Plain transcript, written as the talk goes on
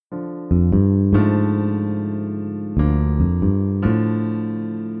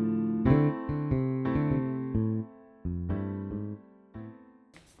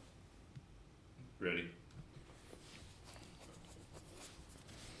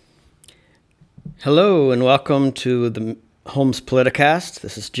Hello and welcome to the Holmes Politicast.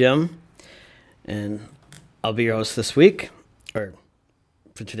 This is Jim, and I'll be your host this week, or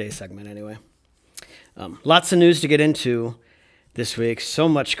for today's segment anyway. Lots of news to get into this week, so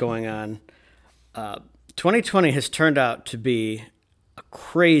much going on. 2020 has turned out to be a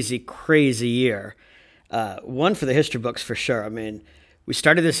crazy, crazy year. One for the history books for sure. I mean, we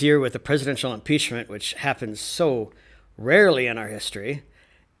started this year with a presidential impeachment, which happens so rarely in our history.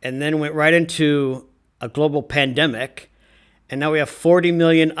 And then went right into a global pandemic. And now we have 40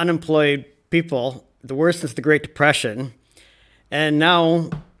 million unemployed people, the worst since the Great Depression. And now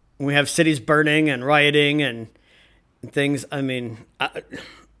we have cities burning and rioting and things. I mean, I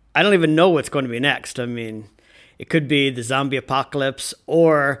don't even know what's going to be next. I mean, it could be the zombie apocalypse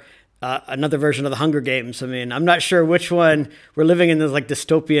or another version of the Hunger Games. I mean, I'm not sure which one. We're living in this like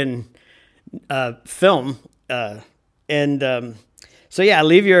dystopian film. So yeah,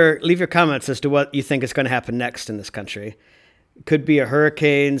 leave your comments as to what you think is going to happen next in this country. It could be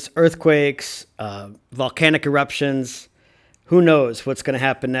hurricanes, earthquakes, volcanic eruptions. Who knows what's going to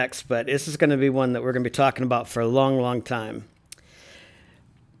happen next? But this is going to be one that we're going to be talking about for a long, long time.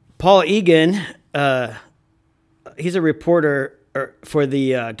 Paul Egan, he's a reporter for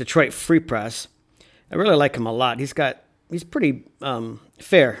the Detroit Free Press. I really like him a lot. He's pretty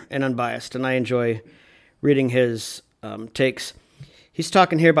fair and unbiased, and I enjoy reading his takes. He's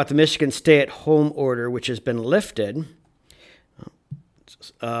talking here about the Michigan stay-at-home order, which has been lifted.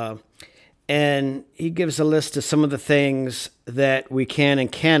 And he gives a list of some of the things that we can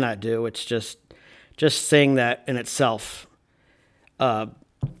and cannot do. It's just saying that in itself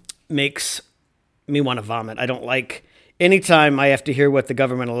makes me want to vomit. I don't like anytime I have to hear what the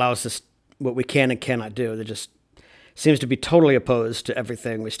government allows us, what we can and cannot do. That just seems to be totally opposed to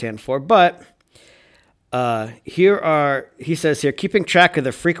everything we stand for. But he says here, keeping track of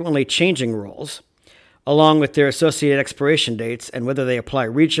the frequently changing rules, along with their associated expiration dates and whether they apply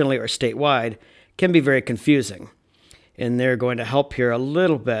regionally or statewide, can be very confusing. And they're going to help here a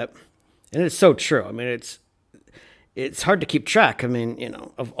little bit. And it's so true. I mean, it's hard to keep track. I mean,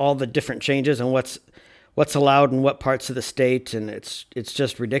 of all the different changes and what's allowed in what parts of the state, and it's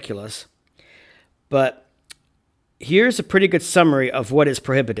just ridiculous. But here's a pretty good summary of what is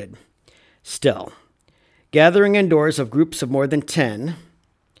prohibited still. Gathering indoors of groups of more than 10,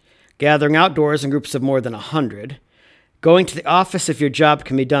 gathering outdoors in groups of more than 100, going to the office if your job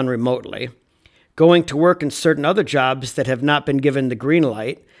can be done remotely, going to work in certain other jobs that have not been given the green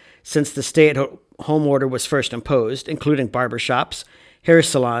light since the stay-at-home order was first imposed, including barbershops, hair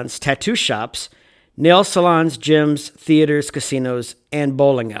salons, tattoo shops, nail salons, gyms, theaters, casinos, and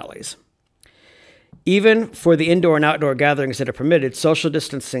bowling alleys. Even for the indoor and outdoor gatherings that are permitted, social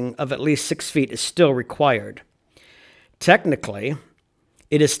distancing of at least 6 feet is still required. Technically,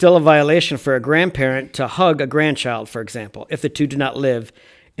 it is still a violation for a grandparent to hug a grandchild, for example, if the two do not live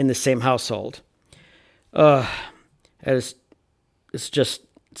in the same household. It's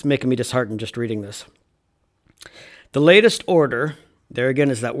making me disheartened just reading this. The latest order, there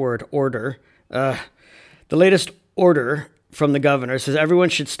again is that word, order. The latest order from the governor says everyone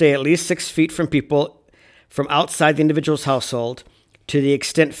should stay at least 6 feet from people from outside the individual's household to the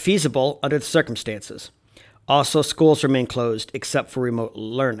extent feasible under the circumstances. Also, schools remain closed except for remote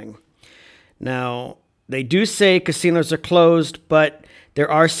learning. Now, they do say casinos are closed, but there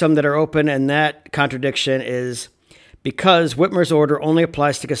are some that are open, and that contradiction is because Whitmer's order only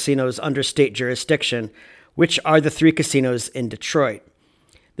applies to casinos under state jurisdiction, which are the 3 casinos in Detroit.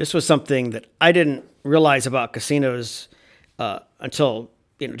 This was something that I didn't realize about casinos until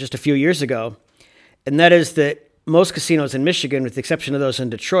just a few years ago, and that is that most casinos in Michigan, with the exception of those in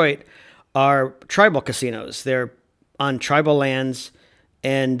Detroit, are tribal casinos. They're on tribal lands,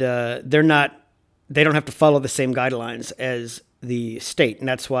 and they don't have to follow the same guidelines as the state, and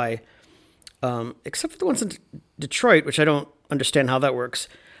that's why, except for the ones in Detroit, which I don't understand how that works,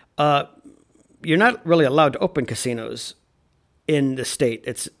 you're not really allowed to open casinos in the state.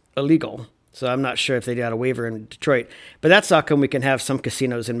 It's illegal. So I'm not sure if they got a waiver in Detroit. But that's how come we can have some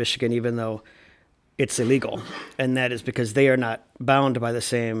casinos in Michigan, even though it's illegal. And that is because they are not bound by the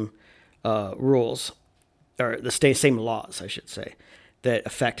same rules, or the same laws, I should say, that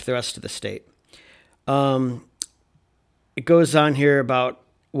affect the rest of the state. It goes on here about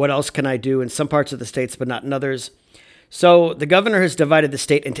what else can I do in some parts of the states, but not in others. So the governor has divided the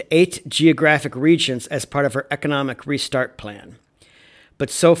state into 8 geographic regions as part of her economic restart plan. but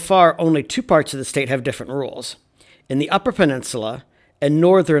so far only two parts of the state have different rules. In the Upper Peninsula and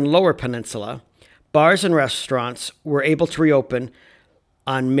Northern Lower Peninsula, bars and restaurants were able to reopen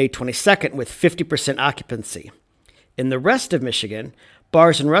on May 22nd with 50% occupancy. In the rest of Michigan,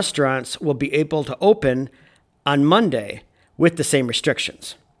 bars and restaurants will be able to open on Monday with the same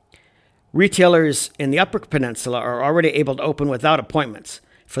restrictions. Retailers in the Upper Peninsula are already able to open without appointments.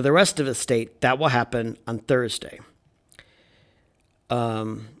 For the rest of the state, that will happen on Thursday.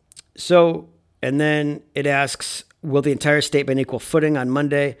 And then it asks, will the entire state be on equal footing on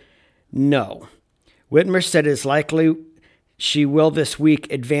Monday? No. Whitmer said it is likely she will this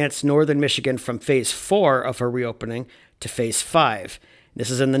week advance northern Michigan from phase 4 of her reopening to phase 5. This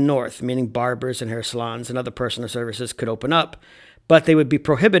is in the north, meaning barbers and hair salons and other personal services could open up, but they would be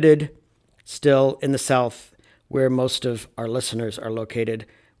prohibited still in the south, where most of our listeners are located.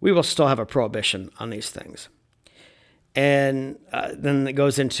 We will still have a prohibition on these things. And then it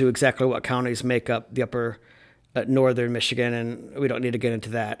goes into exactly what counties make up the upper northern Michigan, and we don't need to get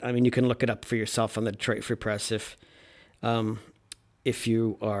into that. I mean, you can look it up for yourself on the Detroit Free Press if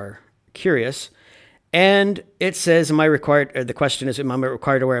you are curious. And it says, the question is, am I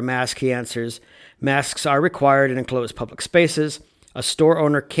required to wear a mask? He answers, masks are required in enclosed public spaces. A store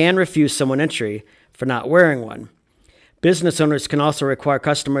owner can refuse someone entry for not wearing one. Business owners can also require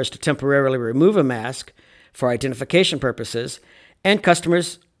customers to temporarily remove a mask for identification purposes, and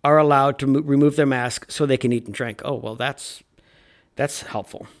customers are allowed to remove their mask so they can eat and drink. Oh, well, that's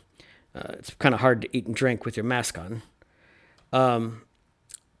helpful. It's kind of hard to eat and drink with your mask on.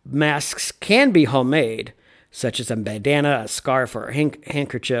 Masks can be homemade, such as a bandana, a scarf, or a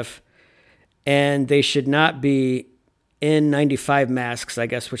handkerchief, and they should not be N95 masks, I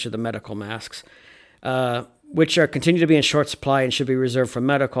guess, which are the medical masks, which are continue to be in short supply and should be reserved for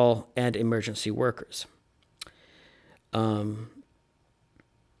medical and emergency workers. The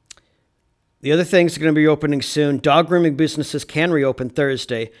other things are going to be opening soon. Dog grooming businesses can reopen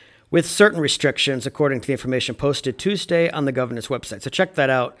Thursday with certain restrictions, according to the information posted Tuesday on the governor's website. So check that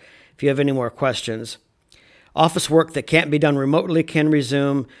out if you have any more questions. Office work that can't be done remotely can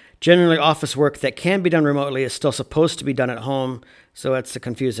resume. Generally, office work that can be done remotely is still supposed to be done at home, so that's a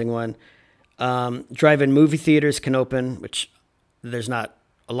confusing one. Drive-in movie theaters can open, which there's not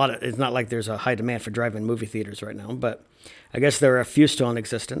a lot of. It's not like there's a high demand for drive-in movie theaters right now, but I guess there are a few still in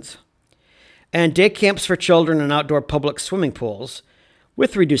existence. And day camps for children and outdoor public swimming pools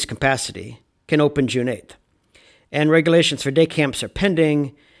with reduced capacity can open June 8th. And regulations for day camps are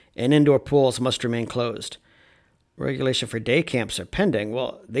pending, and indoor pools must remain closed. Regulation for day camps are pending.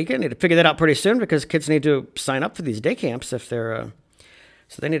 Well, they're going to need to figure that out pretty soon because kids need to sign up for these day camps if they're...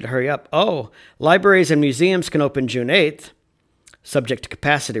 so they need to hurry up. Oh, libraries and museums can open June 8th, subject to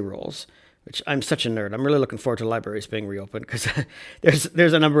capacity rules, which I'm such a nerd. I'm really looking forward to libraries being reopened because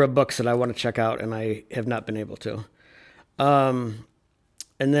there's a number of books that I want to check out and I have not been able to.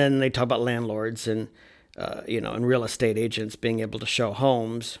 And then they talk about landlords and, and real estate agents being able to show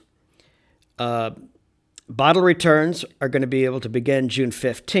homes. Bottle returns are going to be able to begin June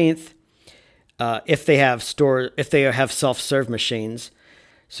 15th if they have self-serve machines.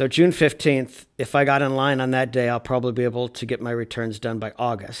 So June 15th, if I got in line on that day, I'll probably be able to get my returns done by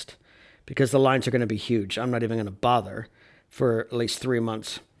August because the lines are going to be huge. I'm not even going to bother for at least 3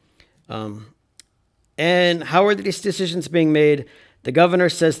 months. And how are these decisions being made? The governor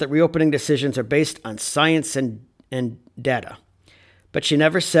says that reopening decisions are based on science and data, but she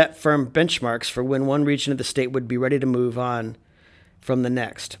never set firm benchmarks for when one region of the state would be ready to move on from the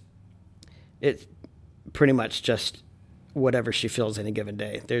next. It's pretty much just whatever she feels any given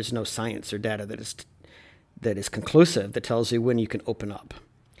day. There's no science or data that is conclusive that tells you when you can open up.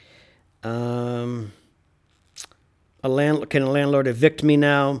 Can a landlord evict me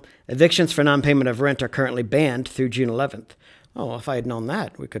now? Evictions for non-payment of rent are currently banned through June 11th. Oh, well, if I had known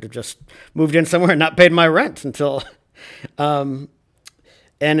that, we could have just moved in somewhere and not paid my rent until... and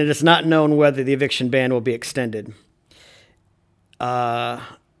it is not known whether the eviction ban will be extended.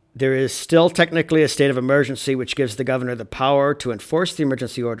 There is still technically a state of emergency, which gives the governor the power to enforce the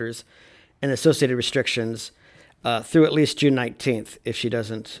emergency orders and associated restrictions through at least June 19th if she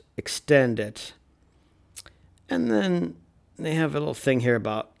doesn't extend it. And then they have a little thing here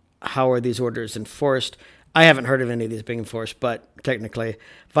about how are these orders enforced. I haven't heard of any of these being enforced, but technically,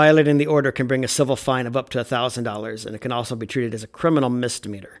 violating the order can bring a civil fine of up to $1,000, and it can also be treated as a criminal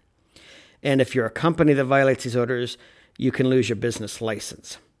misdemeanor. And if you're a company that violates these orders, you can lose your business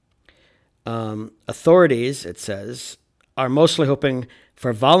license. Authorities, it says, are mostly hoping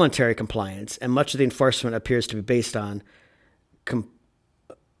for voluntary compliance, and much of the enforcement appears to be based on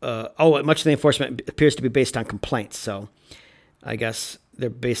complaints. So I guess they're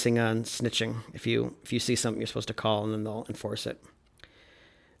basing on snitching. If you see something, you're supposed to call, and then they'll enforce it.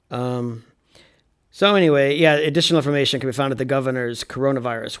 So anyway, yeah, additional information can be found at the governor's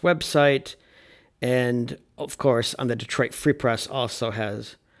coronavirus website. And, of course, on the Detroit Free Press also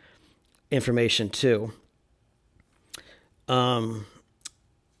has information, too.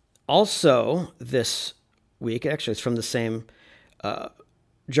 Also, this week, actually, it's from the same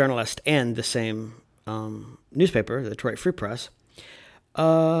journalist and the same newspaper, the Detroit Free Press.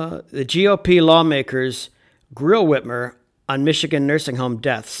 The GOP lawmakers grill Whitmer on Michigan nursing home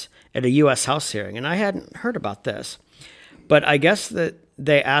deaths at a U.S. House hearing. And I hadn't heard about this. But I guess that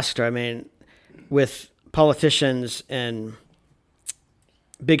they asked her, I mean, with politicians and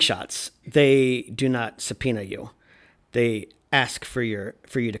big shots, they do not subpoena you. They ask for you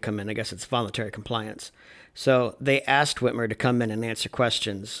to come in. I guess it's voluntary compliance. So they asked Whitmer to come in and answer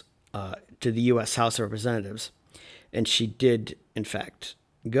questions to the U.S. House of Representatives. And she did, in fact,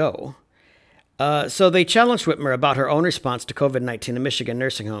 go. So they challenged Whitmer about her own response to COVID-19 in Michigan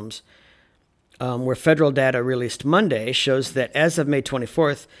nursing homes, where federal data released Monday shows that as of May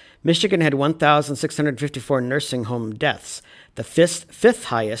 24th, Michigan had 1,654 nursing home deaths, the fifth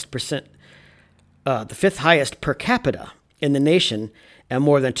highest per capita in the nation, and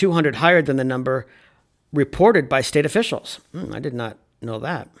more than 200 higher than the number reported by state officials. I did not know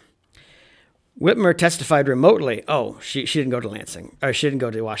that. Whitmer testified remotely. Oh, she didn't go to Lansing, or she didn't go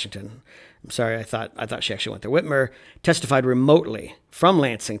to Washington. I'm sorry, I thought she actually went there. Whitmer testified remotely from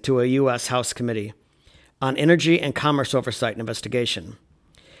Lansing to a U.S. House committee on energy and commerce oversight and investigation.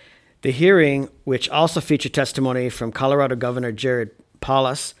 The hearing, which also featured testimony from Colorado Governor Jared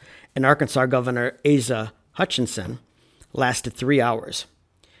Polis and Arkansas Governor Asa Hutchinson, lasted 3 hours.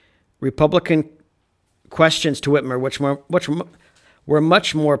 Republican questions to Whitmer, which were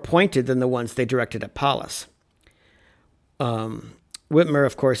much more pointed than the ones they directed at Polis. Whitmer,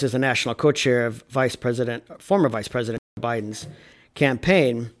 of course, is a national co-chair of former Vice President Biden's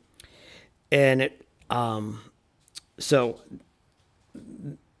campaign, and so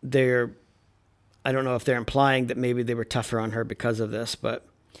I don't know if they're implying that maybe they were tougher on her because of this, but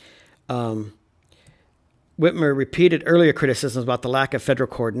Whitmer repeated earlier criticisms about the lack of federal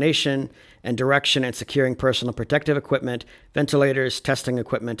coordination and direction in securing personal protective equipment, ventilators, testing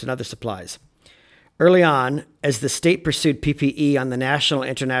equipment, and other supplies. Early on, as the state pursued PPE on the national and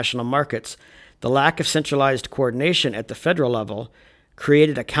international markets, the lack of centralized coordination at the federal level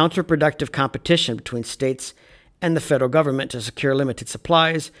created a counterproductive competition between states and the federal government to secure limited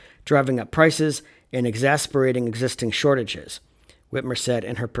supplies, driving up prices and exacerbating existing shortages, Whitmer said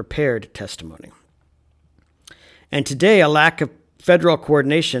in her prepared testimony. And today, a lack of federal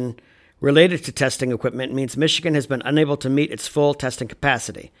coordination related to testing equipment means Michigan has been unable to meet its full testing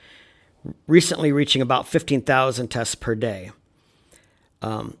capacity, recently reaching about 15,000 tests per day.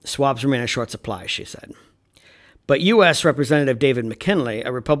 Swabs remain in short supply, she said. But U.S. Representative David McKinley,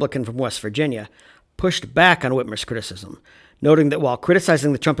 a Republican from West Virginia, pushed back on Whitmer's criticism, noting that while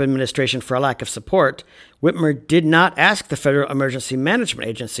criticizing the Trump administration for a lack of support, Whitmer did not ask the Federal Emergency Management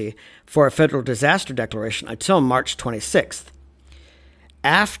Agency for a federal disaster declaration until March 26th,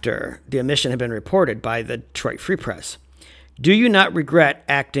 after the omission had been reported by the Detroit Free Press. Do you not regret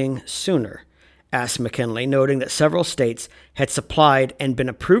acting sooner? Asked McKinley, noting that several states had supplied and been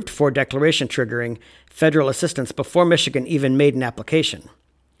approved for declaration triggering federal assistance before Michigan even made an application.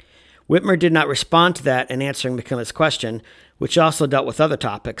 Whitmer did not respond to that in answering McKinley's question, which also dealt with other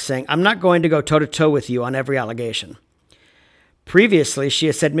topics, saying, "I'm not going to go toe-to-toe with you on every allegation." Previously, she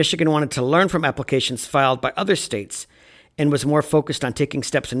has said Michigan wanted to learn from applications filed by other states and was more focused on taking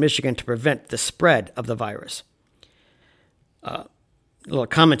steps in Michigan to prevent the spread of the virus. A little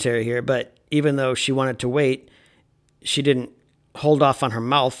commentary here, but even though she wanted to wait, she didn't hold off on her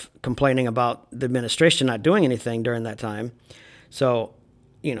mouth complaining about the administration not doing anything during that time. So,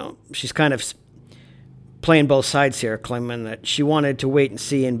 she's kind of playing both sides here, claiming that she wanted to wait and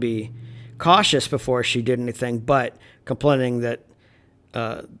see and be cautious before she did anything, but complaining that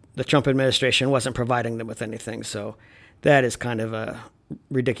the Trump administration wasn't providing them with anything. So that is kind of a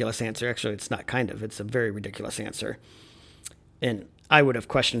ridiculous answer. Actually, it's not kind of, it's a very ridiculous answer. And I would have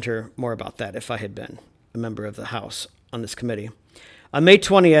questioned her more about that if I had been a member of the House on this committee. On May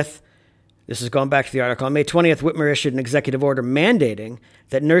 20th, this is going back to the article, on May 20th, Whitmer issued an executive order mandating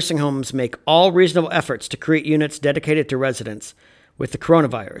that nursing homes make all reasonable efforts to create units dedicated to residents with the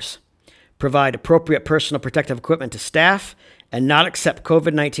coronavirus, provide appropriate personal protective equipment to staff, and not accept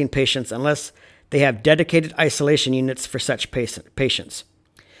COVID-19 patients unless they have dedicated isolation units for such patients.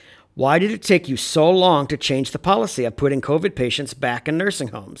 Why did it take you so long to change the policy of putting COVID patients back in nursing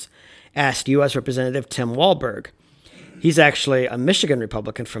homes? Asked U.S. Representative Tim Walberg. He's actually a Michigan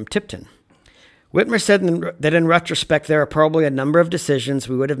Republican from Tipton. Whitmer said that in retrospect, there are probably a number of decisions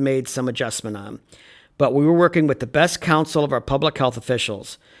we would have made some adjustment on, but we were working with the best counsel of our public health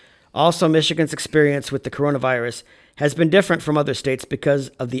officials. Also, Michigan's experience with the coronavirus has been different from other states because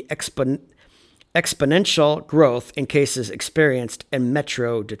of the exponential growth in cases experienced in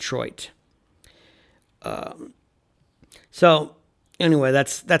Metro Detroit. So anyway,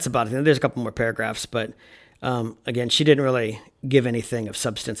 that's about it. There's a couple more paragraphs, but again, she didn't really give anything of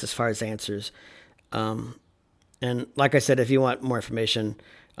substance as far as answers. And like I said, if you want more information,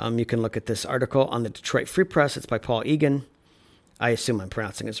 you can look at this article on the Detroit Free Press. It's by Paul Egan. I assume I'm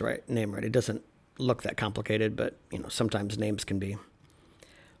pronouncing his name right. It doesn't look that complicated, but sometimes names can be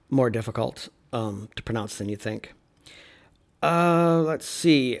more difficult to pronounce than you think. Let's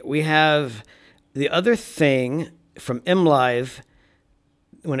see. We have the other thing from MLive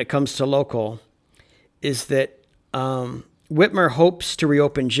when it comes to local is that Whitmer hopes to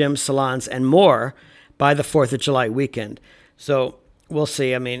reopen gyms, salons, and more by the 4th of July weekend. So we'll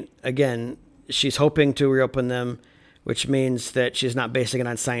see. I mean, again, she's hoping to reopen them, which means that she's not basing it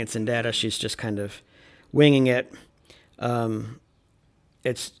on science and data. She's just kind of winging it.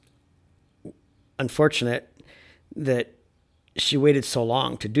 It's unfortunate that she waited so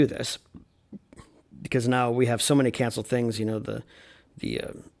long to do this because now we have so many canceled things. The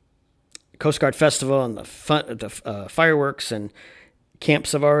Coast Guard Festival and the fireworks and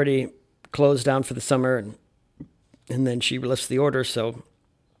camps have already closed down for the summer, and then she lifts the order, so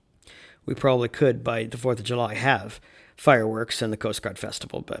we probably could, by the 4th of July, have fireworks and the Coast Guard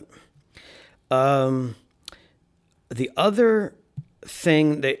Festival. But the other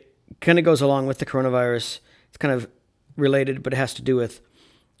thing that kind of goes along with the coronavirus, it's kind of related, but it has to do with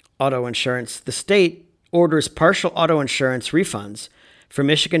auto insurance. The state orders partial auto insurance refunds for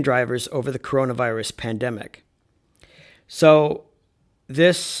Michigan drivers over the coronavirus pandemic. So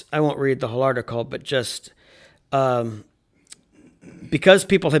this, I won't read the whole article, but just because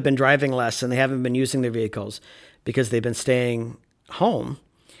people have been driving less and they haven't been using their vehicles because they've been staying home,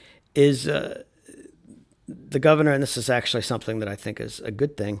 is the governor, and this is actually something that I think is a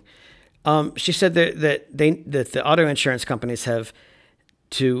good thing. She said that the auto insurance companies have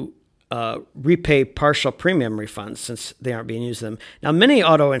to repay partial premium refunds since they aren't being used them. Now, many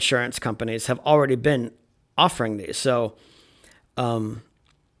auto insurance companies have already been offering these, so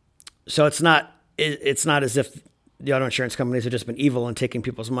it's not as if the auto insurance companies have just been evil and taking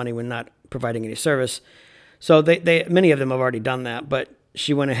people's money when not providing any service. So they many of them have already done that, but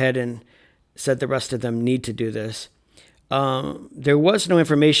she went ahead and said the rest of them need to do this. There was no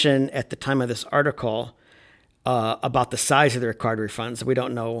information at the time of this article about the size of the required refunds. We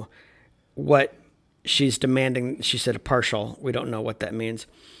don't know what she's demanding. She said a partial. We don't know what that means.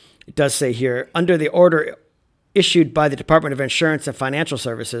 It does say here, under the order issued by the Department of Insurance and Financial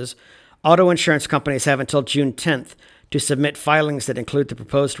Services, auto insurance companies have until June 10th to submit filings that include the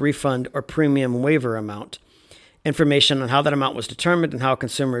proposed refund or premium waiver amount, information on how that amount was determined, and how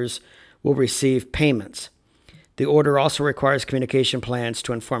consumers will receive payments. The order also requires communication plans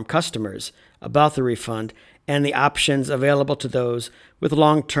to inform customers about the refund and the options available to those with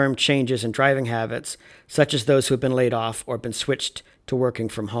long-term changes in driving habits, such as those who have been laid off or been switched to working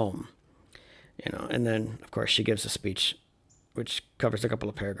from home. And then, of course, she gives a speech which covers a couple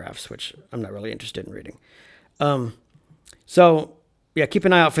of paragraphs, which I'm not really interested in reading. So, keep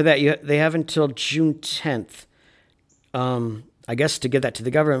an eye out for that. They have until June 10th, I guess, to give that to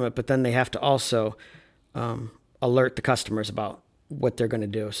the government, but then they have to also alert the customers about what they're going to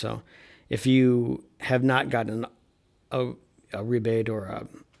do. So if you have not gotten a rebate or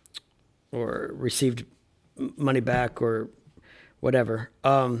received money back or whatever,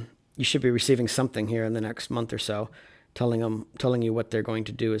 you should be receiving something here in the next month or so, telling you what they're going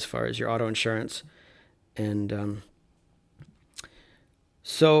to do as far as your auto insurance. And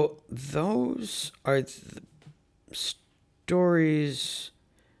so those are the stories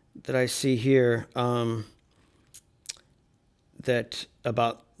that I see here that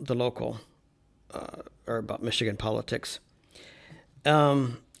about the local or about Michigan politics.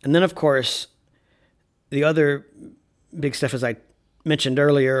 And then, of course, the other big stuff, as I mentioned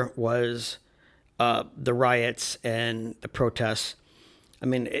earlier, was the riots and the protests. I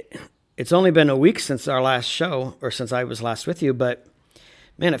mean, it's only been a week since our last show, or since I was last with you, but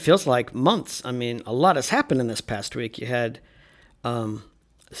man, it feels like months. I mean, a lot has happened in this past week. You had a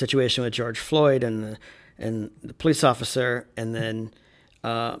situation with George Floyd and the police officer, and then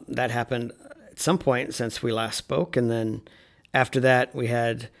that happened at some point since we last spoke, and then after that we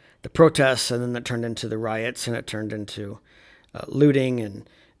had the protests, and then that turned into the riots, and it turned into looting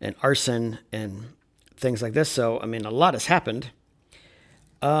and arson and things like this. So, I mean, a lot has happened.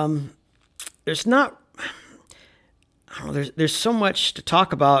 There's not, I don't know, there's so much to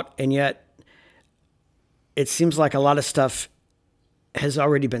talk about, and yet it seems like a lot of stuff has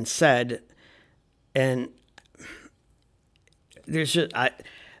already been said, and there's just,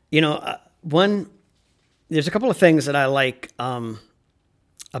 there's a couple of things that I like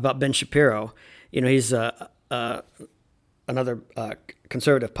about Ben Shapiro. He's another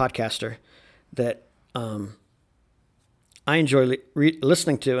conservative podcaster that I enjoy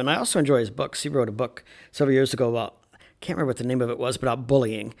listening to, and I also enjoy his books. He wrote a book several years ago about, I can't remember what the name of it was, but about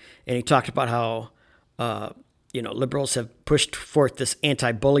bullying, and he talked about how liberals have pushed forth this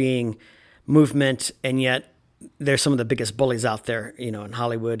anti-bullying movement, and yet they're some of the biggest bullies out there, in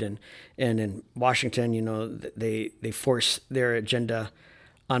Hollywood and in Washington. They force their agenda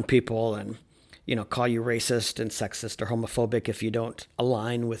on people and, call you racist and sexist or homophobic if you don't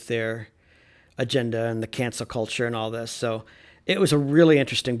align with their agenda and the cancel culture and all this. So it was a really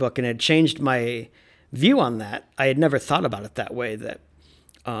interesting book, and it changed my view on that. I had never thought about it that way, that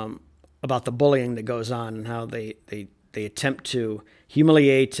about the bullying that goes on and how they attempt to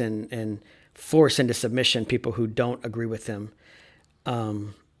humiliate and force into submission people who don't agree with them,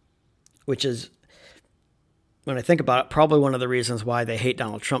 which is, when I think about it, probably one of the reasons why they hate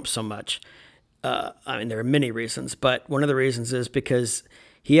Donald Trump so much. There are many reasons, but one of the reasons is because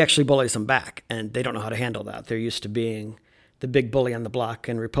he actually bullies them back, and they don't know how to handle that. They're used to being the big bully on the block,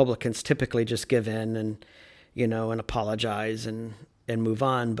 and Republicans typically just give in and, and apologize and move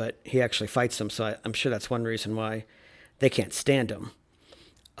on, but he actually fights them. So I'm sure that's one reason why they can't stand him.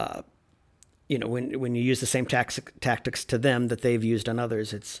 When you use the same tactics to them that they've used on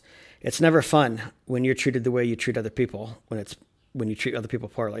others, it's never fun when you're treated the way you treat other people, when you treat other people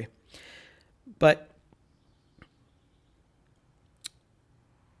poorly. But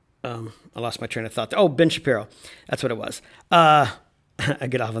I lost my train of thought. Oh, Ben Shapiro. That's what it was. I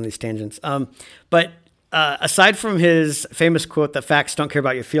get off on these tangents. But aside from his famous quote that facts don't care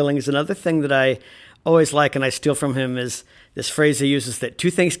about your feelings, another thing that I always like and I steal from him is this phrase he uses, that two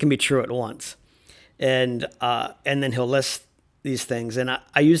things can be true at once. And then he'll list these things. And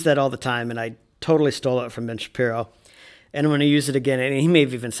I use that all the time, and I totally stole it from Ben Shapiro. And I'm going to use it again, and he may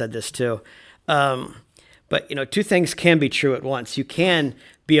have even said this too. But, two things can be true at once. You can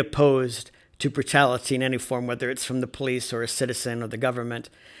be opposed to brutality in any form, whether it's from the police or a citizen or the government,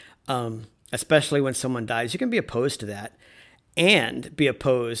 especially when someone dies. You can be opposed to that and be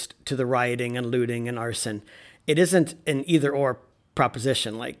opposed to the rioting and looting and arson. It isn't an either-or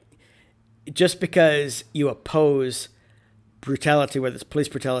proposition. Like, just because you oppose brutality, whether it's police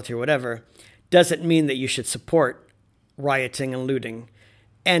brutality or whatever, doesn't mean that you should support rioting and looting,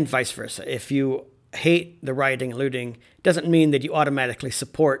 and vice versa. If you hate the rioting and looting, it doesn't mean that you automatically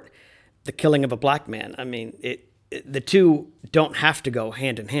support the killing of a black man. I mean, the two don't have to go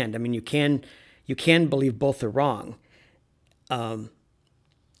hand in hand. I mean, you can believe both are wrong. And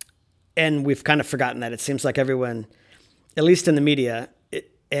we've kind of forgotten that. It seems like everyone, at least in the media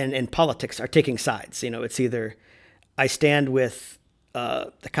and in politics, are taking sides. It's either I stand with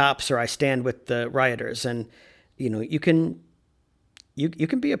the cops or I stand with the rioters. And, you can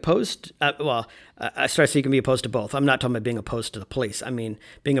be opposed. I started to say you can be opposed to both. I'm not talking about being opposed to the police. I mean,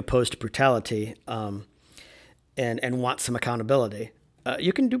 being opposed to brutality and want some accountability.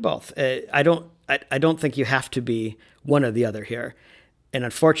 You can do both. I don't think you have to be one or the other here. And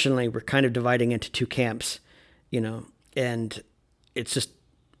unfortunately, we're kind of dividing into two camps, and it's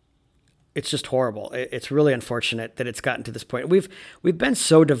just horrible. It's really unfortunate that it's gotten to this point. We've been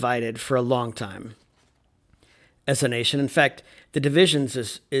so divided for a long time as a nation. In fact, the divisions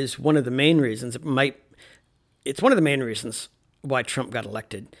is one of the main reasons. It's one of the main reasons why Trump got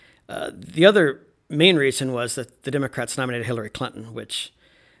elected. The other main reason was that the Democrats nominated Hillary Clinton, which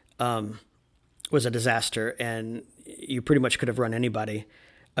was a disaster, and you pretty much could have run anybody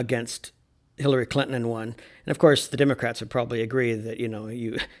against Hillary Clinton and won. And of course, the Democrats would probably agree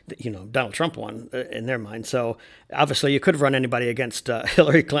that Donald Trump won in their mind. So obviously, you could have run anybody against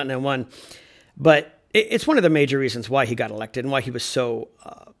Hillary Clinton and won. But it's one of the major reasons why he got elected and why he was so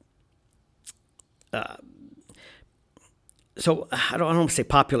I don't want to say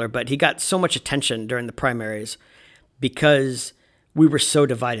popular, but he got so much attention during the primaries because we were so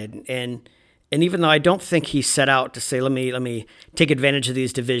divided. And even though I don't think he set out to say, let me take advantage of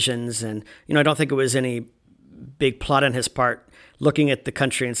these divisions, and I don't think it was any big plot on his part looking at the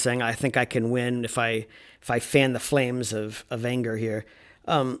country and saying, I think I can win if I fan the flames of anger here.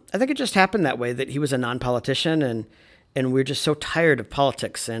 I think it just happened that way, that he was a non-politician, and we're just so tired of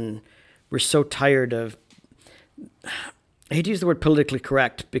politics, and we're so tired of, I hate to use the word politically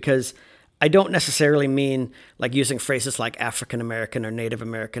correct, because I don't necessarily mean like using phrases like African American or Native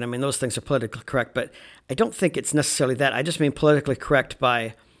American. I mean, those things are politically correct, but I don't think it's necessarily that. I just mean politically correct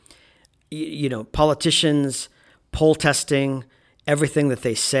by, politicians, poll testing, everything that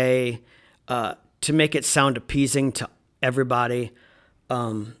they say to make it sound appeasing to everybody,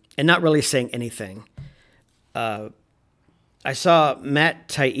 and not really saying anything. I saw Matt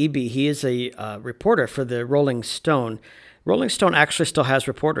Taibbi. He is a reporter for the Rolling Stone. Rolling Stone actually still has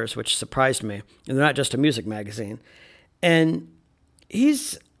reporters, which surprised me. And they're not just a music magazine. And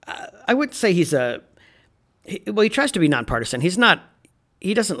I would say he tries to be nonpartisan.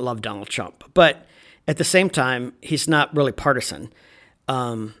 He doesn't love Donald Trump. But at the same time, he's not really partisan.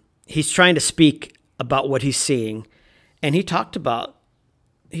 He's trying to speak about what he's seeing. And he talked about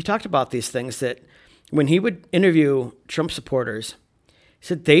these things that when he would interview Trump supporters, he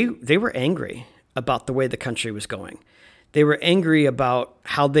said they were angry about the way the country was going. They were angry about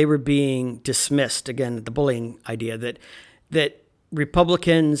how they were being dismissed. Again, the bullying idea that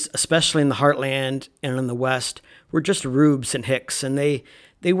Republicans, especially in the heartland and in the West, were just rubes and hicks, and they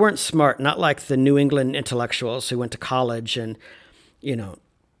weren't smart, not like the New England intellectuals who went to college, and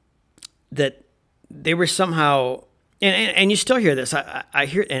that they were somehow. And you still hear this. I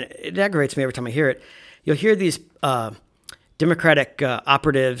hear, and it aggravates me every time I hear it. You'll hear these Democratic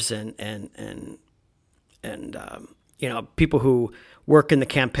operatives and people who work in the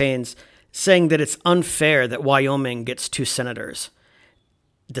campaigns saying that it's unfair that Wyoming gets 2 senators,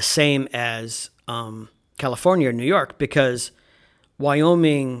 the same as California or New York, because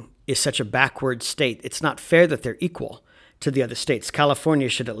Wyoming is such a backward state. It's not fair that they're equal to the other states. California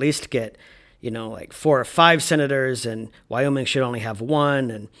should at least get, like 4 or 5 senators, and Wyoming should only have 1.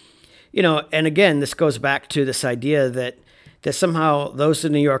 And, and again, this goes back to this idea that somehow those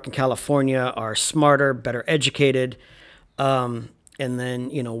in New York and California are smarter, better educated. And then,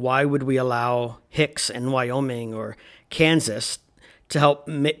 why would we allow Hicks in Wyoming or Kansas to help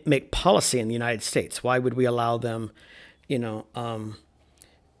make policy in the United States? Why would we allow them, and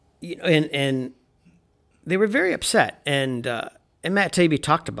they were very upset. And Matt Taibbi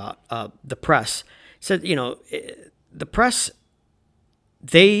talked about the press. He said, the press,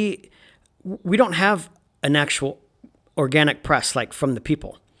 we don't have an actual organic press like from the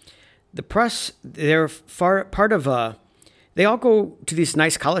people. The press, they're part of they all go to these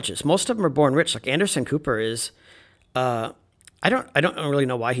nice colleges. Most of them are born rich. Like Anderson Cooper is, I don't really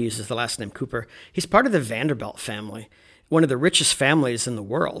know why he uses the last name Cooper. He's part of the Vanderbilt family, one of the richest families in the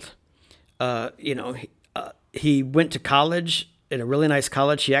world. He went to college at a really nice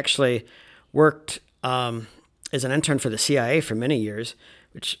college. He actually worked as an intern for the CIA for many years,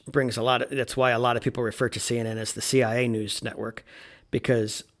 which brings that's why a lot of people refer to CNN as the CIA news network,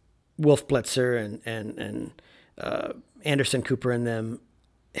 because Wolf Blitzer and Anderson Cooper and them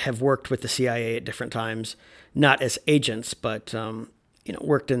have worked with the CIA at different times, not as agents, but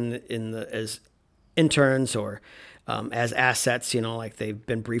worked as interns or as assets. Like they've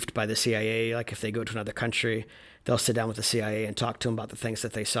been briefed by the CIA. Like if they go to another country, they'll sit down with the CIA and talk to them about the things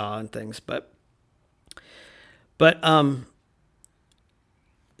that they saw and things. But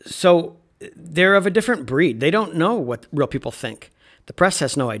so they're of a different breed. They don't know what real people think. The press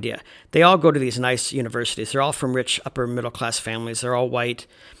has no idea. They all go to these nice universities. They're all from rich, upper middle class families. They're all white.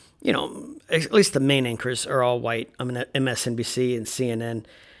 At least the main anchors are all white. I mean, MSNBC and CNN.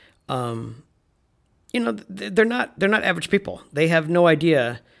 They're not average people. They have no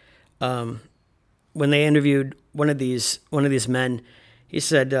idea. When they interviewed one of these men, he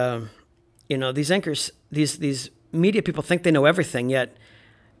said, these anchors, these media people think they know everything, yet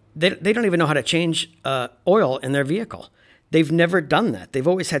they don't even know how to change oil in their vehicle. They've never done that. They've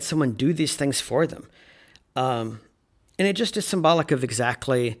always had someone do these things for them. And it just is symbolic of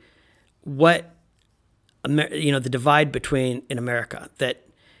exactly what, the divide in America, that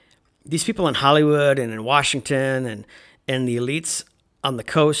these people in Hollywood and in Washington and the elites on the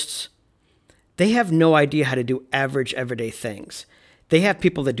coasts, they have no idea how to do average, everyday things. They have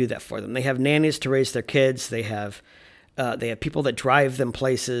people that do that for them. They have nannies to raise their kids. They have people that drive them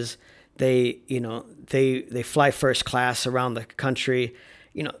places. They fly first class around the country.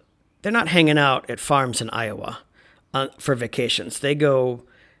 They're not hanging out at farms in Iowa for vacations. They go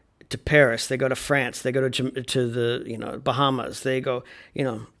to Paris. They go to France. They go to the Bahamas. They go,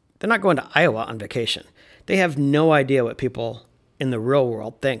 they're not going to Iowa on vacation. They have no idea what people in the real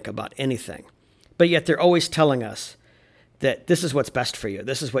world think about anything. But yet they're always telling us that this is what's best for you.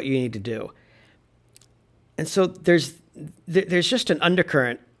 This is what you need to do. And so there's just an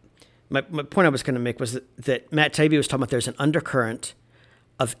undercurrent. My point I was going to make was that Matt Taibbi was talking about there's an undercurrent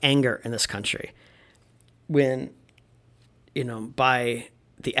of anger in this country when, by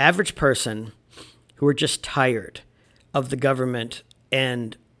the average person who are just tired of the government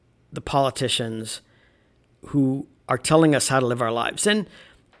and the politicians who are telling us how to live our lives. And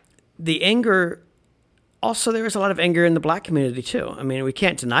the anger, also there is a lot of anger in the black community too. I mean, we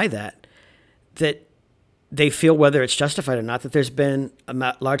can't deny that they feel, whether it's justified or not, that there's been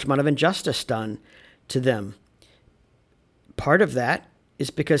a large amount of injustice done to them. Part of that is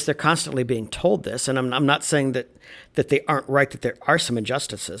because they're constantly being told this. And I'm not saying that they aren't right, that there are some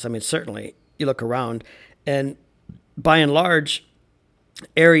injustices. I mean, certainly you look around and by and large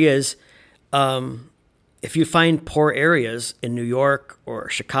areas, if you find poor areas in New York or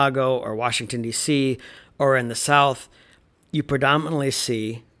Chicago or Washington, D.C., or in the South, you predominantly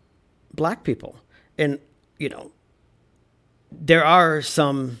see black people. And, there are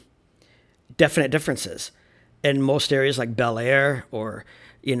some definite differences in most areas like Bel Air or,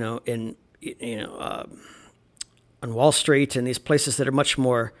 on Wall Street and these places that are much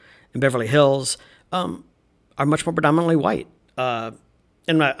more, in Beverly Hills, are much more predominantly white. And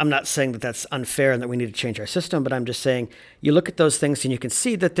I'm not saying that that's unfair and that we need to change our system, but I'm just saying you look at those things and you can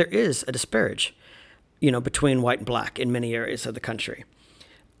see that there is a disparage, between white and black in many areas of the country.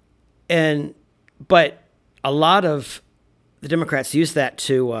 But a lot of the Democrats use that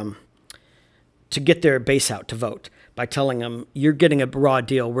to get their base out to vote by telling them, you're getting a raw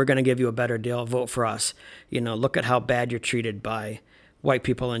deal. We're going to give you a better deal. Vote for us. Look at how bad you're treated by white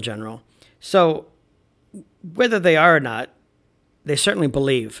people in general. So whether they are or not, they certainly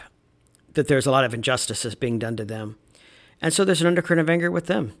believe that there's a lot of injustices being done to them. And so there's an undercurrent of anger with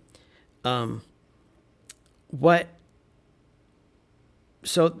them.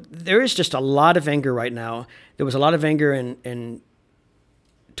 So there is just a lot of anger right now. There was a lot of anger in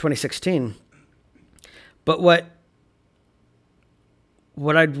 2016. But what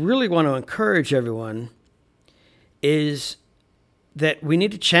I'd really want to encourage everyone is that we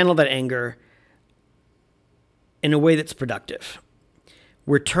need to channel that anger in a way that's productive.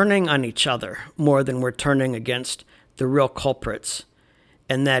 We're turning on each other more than we're turning against the real culprits,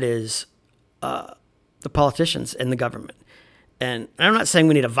 and that is the politicians and the government. And I'm not saying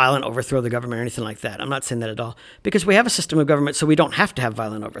we need a violent overthrow of the government or anything like that. I'm not saying that at all, because we have a system of government so we don't have to have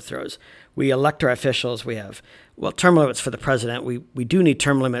violent overthrows. We elect our officials. We have, term limits for the president. We do need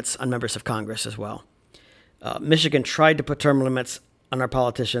term limits on members of Congress as well. Michigan tried to put term limits on our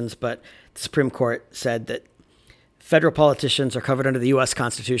politicians, but the Supreme Court said that federal politicians are covered under the U.S.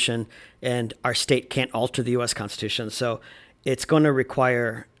 Constitution, and our state can't alter the U.S. Constitution. So it's going to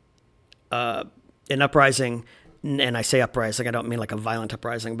require an uprising. And I say uprising, I don't mean like a violent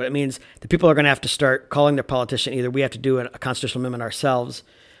uprising, but it means the people are going to have to start calling their politician. Either we have to do a constitutional amendment ourselves,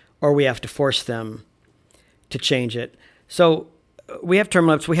 or we have to force them to change it. So we have term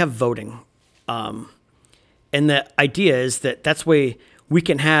limits, we have voting. And the idea is that that's where we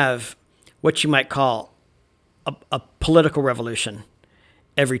can have what you might call a political revolution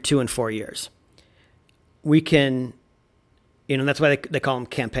every 2 and 4 years. We can, and that's why they call them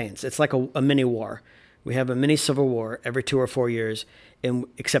campaigns. It's like a mini war. We have a mini civil war every 2 or 4 years,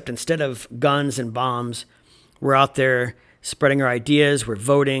 except instead of guns and bombs, we're out there spreading our ideas, we're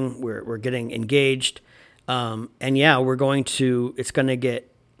voting, we're getting engaged. We're going to, it's going to get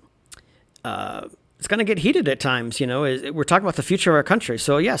heated at times, we're talking about the future of our country.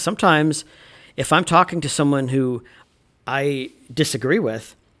 So yeah, sometimes if I'm talking to someone who I disagree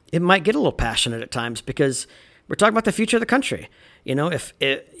with, it might get a little passionate at times because we're talking about the future of the country. If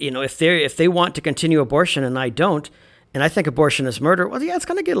they want to continue abortion and I don't, and I think abortion is murder, well, yeah, it's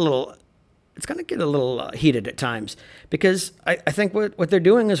going to get a little heated at times because I think what they're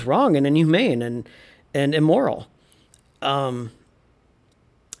doing is wrong and inhumane and immoral.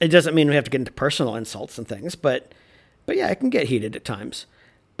 It doesn't mean we have to get into personal insults and things, but yeah, it can get heated at times.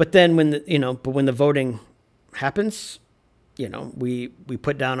 But then when the voting happens, we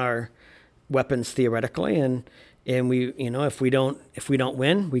put down our weapons theoretically and we, if we don't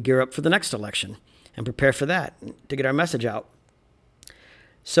win, we gear up for the next election and prepare for that to get our message out.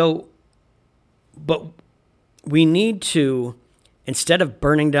 So, but we need to, instead of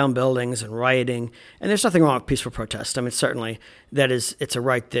burning down buildings and rioting, and there's nothing wrong with peaceful protest. I mean, certainly it's a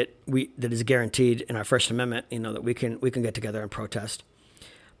right that is guaranteed in our First Amendment, that we can get together and protest.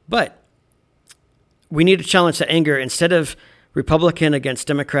 But we need to challenge the anger instead of Republican against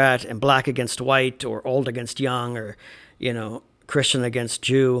Democrat and black against white or old against young or, Christian against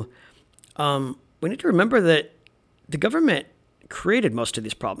Jew. We need to remember that the government created most of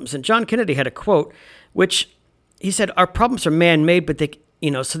these problems. And John Kennedy had a quote, which he said, our problems are man-made, but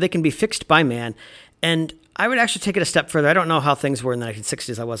so they can be fixed by man. And I would actually take it a step further. I don't know how things were in the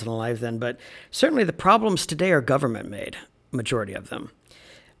 1960s. I wasn't alive then, but certainly the problems today are government-made, majority of them.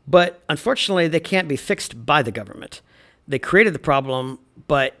 But unfortunately, they can't be fixed by the government. They created the problem,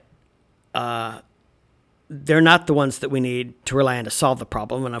 but they're not the ones that we need to rely on to solve the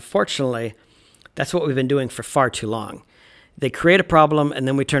problem. And unfortunately, that's what we've been doing for far too long. They create a problem, and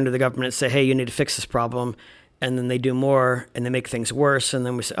then we turn to the government and say, hey, you need to fix this problem. And then they do more, and they make things worse. And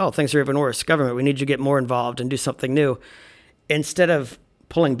then we say, oh, things are even worse. Government, we need you to get more involved and do something new. Instead of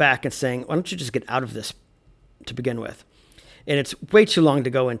pulling back and saying, why don't you just get out of this to begin with? And it's way too long to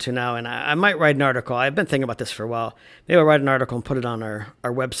go into now. And I might write an article. I've been thinking about this for a while. Maybe I'll write an article and put it on our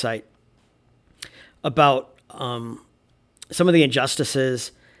website about some of the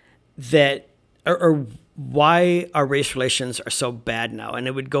injustices that or why our race relations are so bad now. And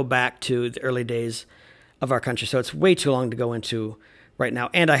it would go back to the early days of our country. So it's way too long to go into right now.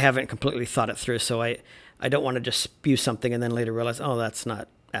 And I haven't completely thought it through. So I don't want to just spew something and then later realize, oh, that's not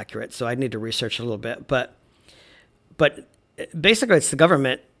accurate. So I need to research a little bit. But basically, it's the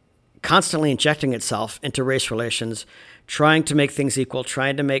government constantly injecting itself into race relations, trying to make things equal,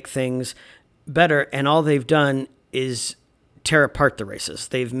 trying to make things better. And all they've done is tear apart the races.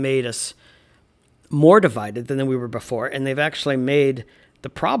 They've made us more divided than we were before. And they've actually made the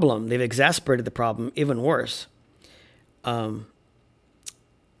problem, they've exacerbated the problem even worse. And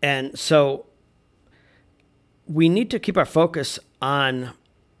so we need to keep our focus on,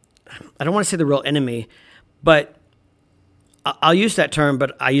 I don't want to say the real enemy, but I'll use that term,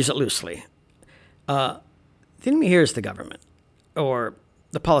 but I use it loosely. The enemy here is the government or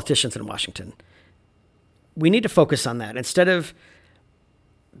the politicians in Washington. We need to focus on that instead of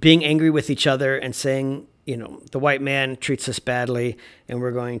being angry with each other and saying, the white man treats us badly and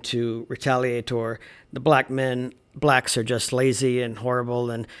we're going to retaliate, or the blacks are just lazy and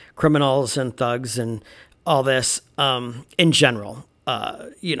horrible and criminals and thugs and all this in general,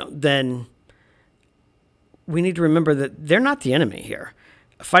 then we need to remember that they're not the enemy here.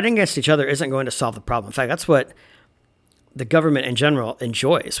 Fighting against each other isn't going to solve the problem. In fact, that's what the government in general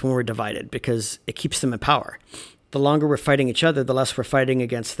enjoys when we're divided, because it keeps them in power. The longer we're fighting each other, the less we're fighting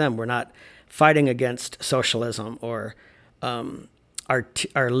against them. We're not fighting against socialism or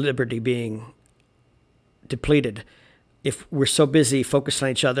our liberty being depleted. If we're so busy focused on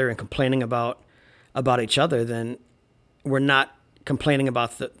each other and complaining about each other, then we're not complaining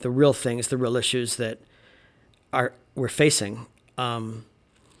about the real things, the real issues that we're facing. I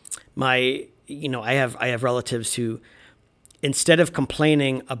have relatives who, instead of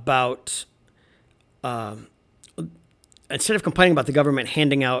complaining about the government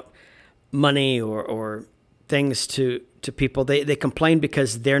handing out money or things to people, they complain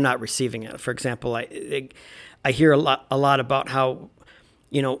because they're not receiving it. For example, I hear a lot about how,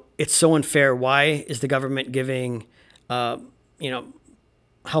 it's so unfair. Why is the government giving, helping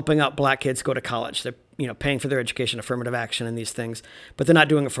out black kids go to college? They're, paying for their education, affirmative action and these things, but they're not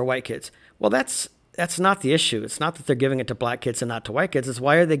doing it for white kids. Well, that's not the issue. It's not that they're giving it to black kids and not to white kids. It's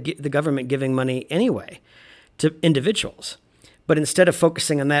why are the government giving money anyway to individuals? But instead of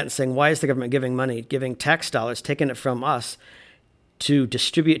focusing on that and saying, why is the government giving money, giving tax dollars, taking it from us to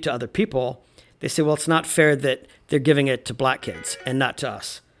distribute to other people, they say, well, it's not fair that they're giving it to black kids and not to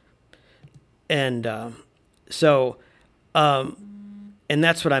us. And and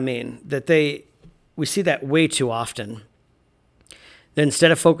that's what I mean, that we see that way too often. That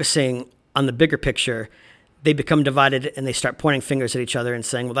instead of focusing on the bigger picture, they become divided and they start pointing fingers at each other and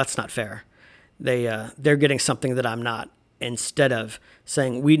saying, well, that's not fair. They're getting something that I'm not, instead of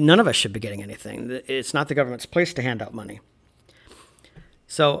saying none of us should be getting anything. It's not the government's place to hand out money.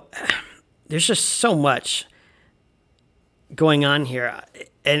 So there's just so much going on here.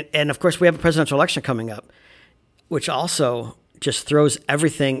 And of course, we have a presidential election coming up, which also just throws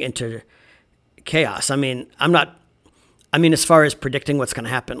everything into chaos. As far as predicting what's going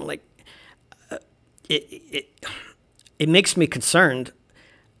to happen, it makes me concerned.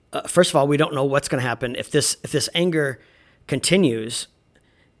 First of all, we don't know what's going to happen if this anger continues.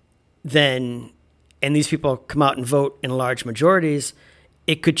 And these people come out and vote in large majorities,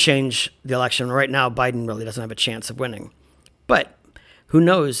 it could change the election. Right now, Biden really doesn't have a chance of winning. But who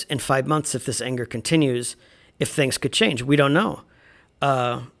knows in 5 months if this anger continues, if things could change? We don't know.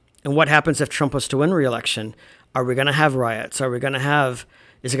 And what happens if Trump was to win re-election? Are we going to have riots?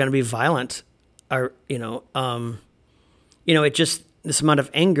 Is it going to be violent? This amount of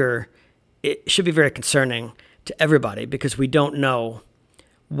anger, it should be very concerning to everybody, because we don't know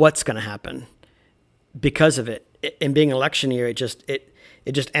what's going to happen because of it. And being election year, it just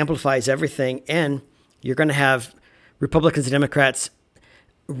amplifies everything. And you're going to have Republicans and Democrats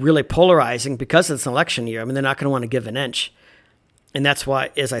really polarizing because it's an election year. They're not going to want to give an inch. And that's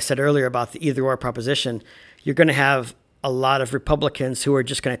why, as I said earlier about the either or proposition, you're going to have a lot of Republicans who are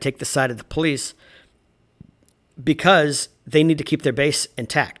just going to take the side of the police because they need to keep their base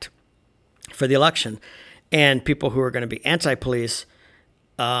intact for the election, and people who are going to be anti-police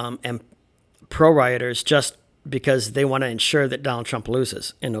and pro-rioters just because they want to ensure that Donald Trump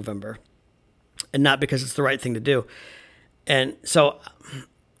loses in November and not because it's the right thing to do. And so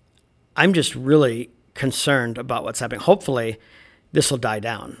I'm just really concerned about what's happening. Hopefully this will die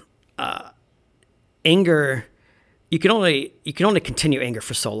down. Anger, you can only continue anger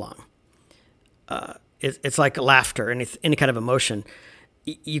for so long. It's like laughter, any kind of emotion.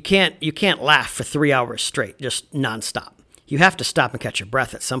 You can't laugh for 3 hours straight, just nonstop. You have to stop and catch your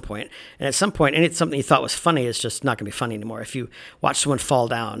breath at some point. And at some point, something you thought was funny is just not going to be funny anymore. If you watch someone fall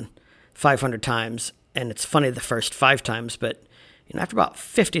down 500 times and it's funny the first 5 times, but after about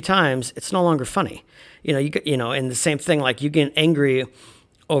 50 times, it's no longer funny. And the same thing, like you get angry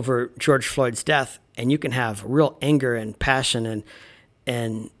over George Floyd's death, and you can have real anger and passion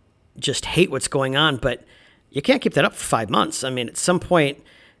and just hate what's going on, but you can't keep that up for 5 months. I mean, at some point,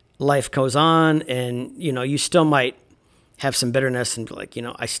 life goes on, and you still might have some bitterness and be like,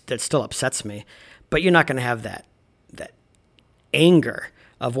 that still upsets me, but you're not going to have that anger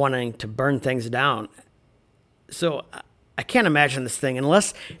of wanting to burn things down. So I can't imagine this thing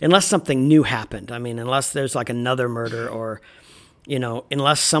unless something new happened. I mean, unless there's like another murder or,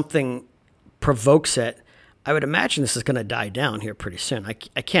 unless something provokes it, I would imagine this is going to die down here pretty soon. I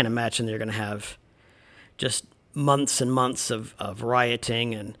can't imagine they're going to have just months and months of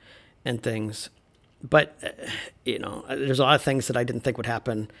rioting and things. But, there's a lot of things that I didn't think would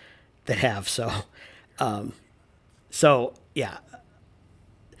happen that have. So yeah.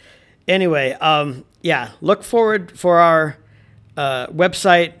 Anyway, look forward for our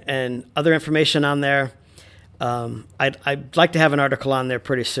website and other information on there. I'd like to have an article on there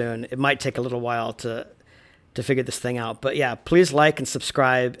pretty soon. It might take a little while to figure this thing out. But yeah, please like and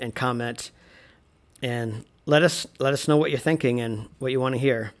subscribe and comment and let us know what you're thinking and what you want to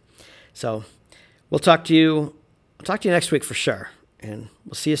hear. So we'll talk to you next week for sure. And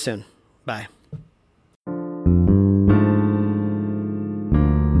we'll see you soon. Bye.